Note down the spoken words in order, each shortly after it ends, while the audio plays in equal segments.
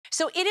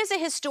So it is a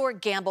historic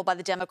gamble by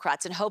the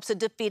Democrats in hopes of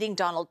defeating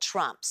Donald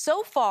Trump.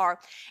 So far,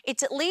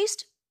 it's at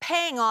least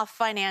paying off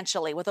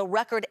financially with a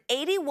record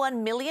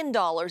 $81 million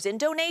in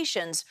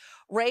donations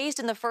raised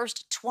in the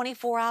first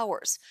 24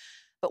 hours.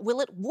 But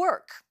will it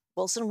work?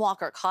 Wilson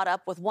Walker caught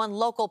up with one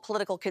local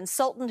political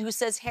consultant who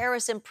says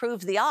Harris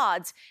improved the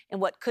odds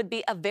in what could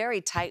be a very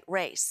tight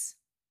race.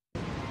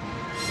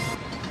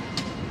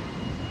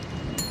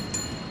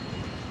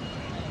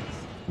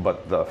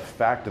 But the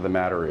fact of the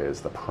matter is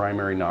the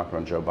primary knock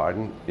on Joe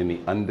Biden in the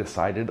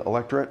undecided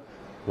electorate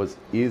was,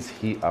 is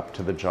he up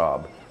to the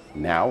job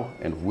now,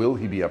 and will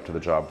he be up to the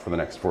job for the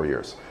next 4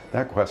 years?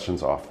 That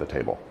question's off the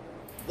table.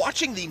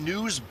 Watching the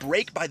news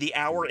break by the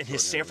hour in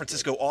his San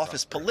Francisco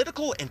office,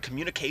 political and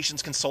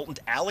communications consultant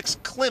Alex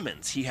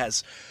Clemens. He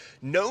has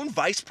known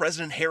Vice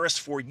President Harris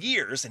for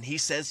years, and he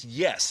says,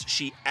 yes,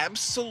 she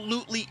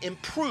absolutely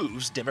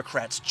improves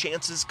Democrats'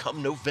 chances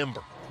come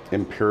November.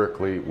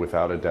 Empirically,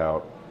 without a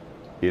doubt,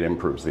 it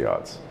improves the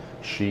odds.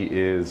 She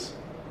is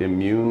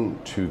immune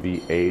to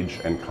the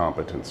age and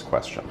competence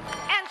question.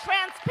 And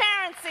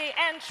transparency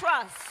and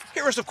trust.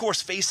 Harris, of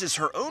course, faces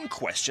her own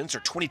questions.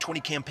 Her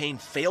 2020 campaign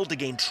failed to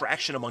gain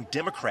traction among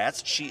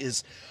Democrats. She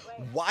is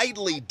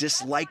widely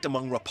disliked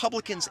among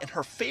Republicans, and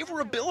her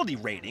favorability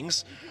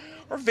ratings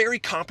are very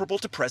comparable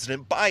to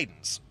President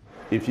Biden's.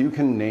 If you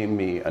can name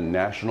me a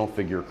national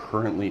figure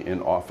currently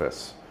in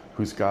office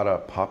who's got a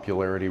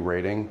popularity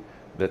rating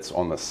that's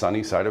on the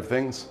sunny side of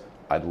things,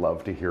 I'd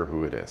love to hear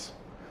who it is.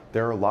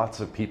 There are lots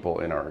of people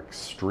in our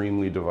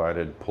extremely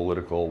divided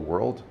political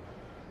world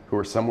who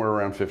are somewhere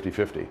around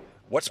 50-50.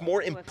 What's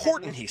more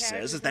important, he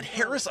says, is that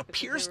Harris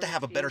appears to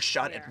have a better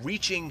shot at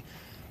reaching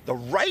the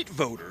right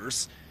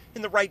voters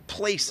in the right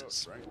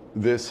places.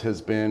 This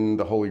has been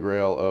the holy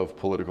grail of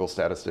political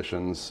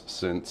statisticians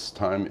since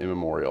time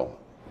immemorial.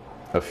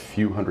 A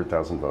few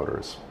 100,000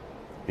 voters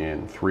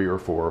in 3 or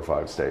 4 or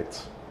 5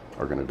 states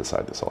are going to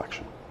decide this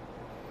election.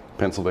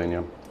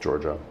 Pennsylvania,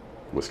 Georgia,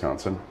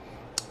 Wisconsin.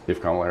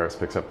 If Kamala Harris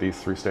picks up these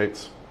 3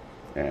 states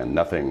and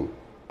nothing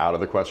out of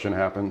the question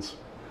happens,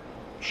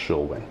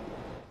 she'll win.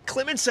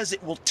 Clemens says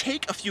it will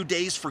take a few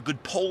days for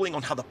good polling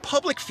on how the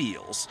public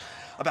feels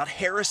about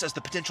Harris as the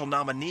potential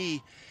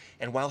nominee.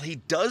 And while he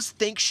does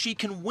think she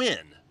can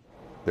win,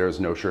 there's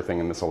no sure thing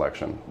in this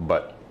election.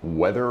 But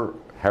whether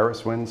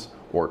Harris wins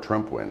or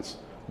Trump wins,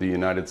 the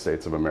United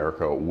States of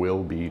America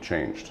will be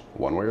changed,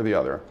 one way or the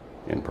other,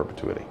 in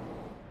perpetuity.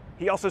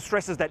 He also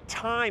stresses that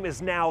time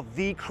is now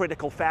the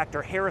critical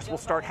factor. Harris will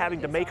start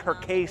having to make her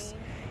case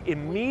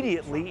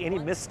immediately. Any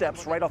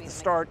missteps right off the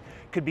start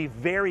could be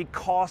very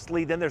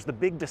costly. Then there's the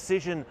big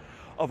decision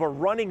of a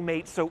running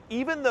mate. So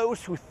even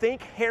those who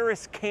think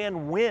Harris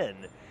can win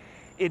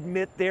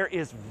admit there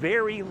is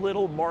very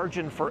little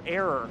margin for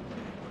error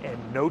and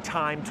no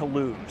time to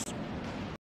lose.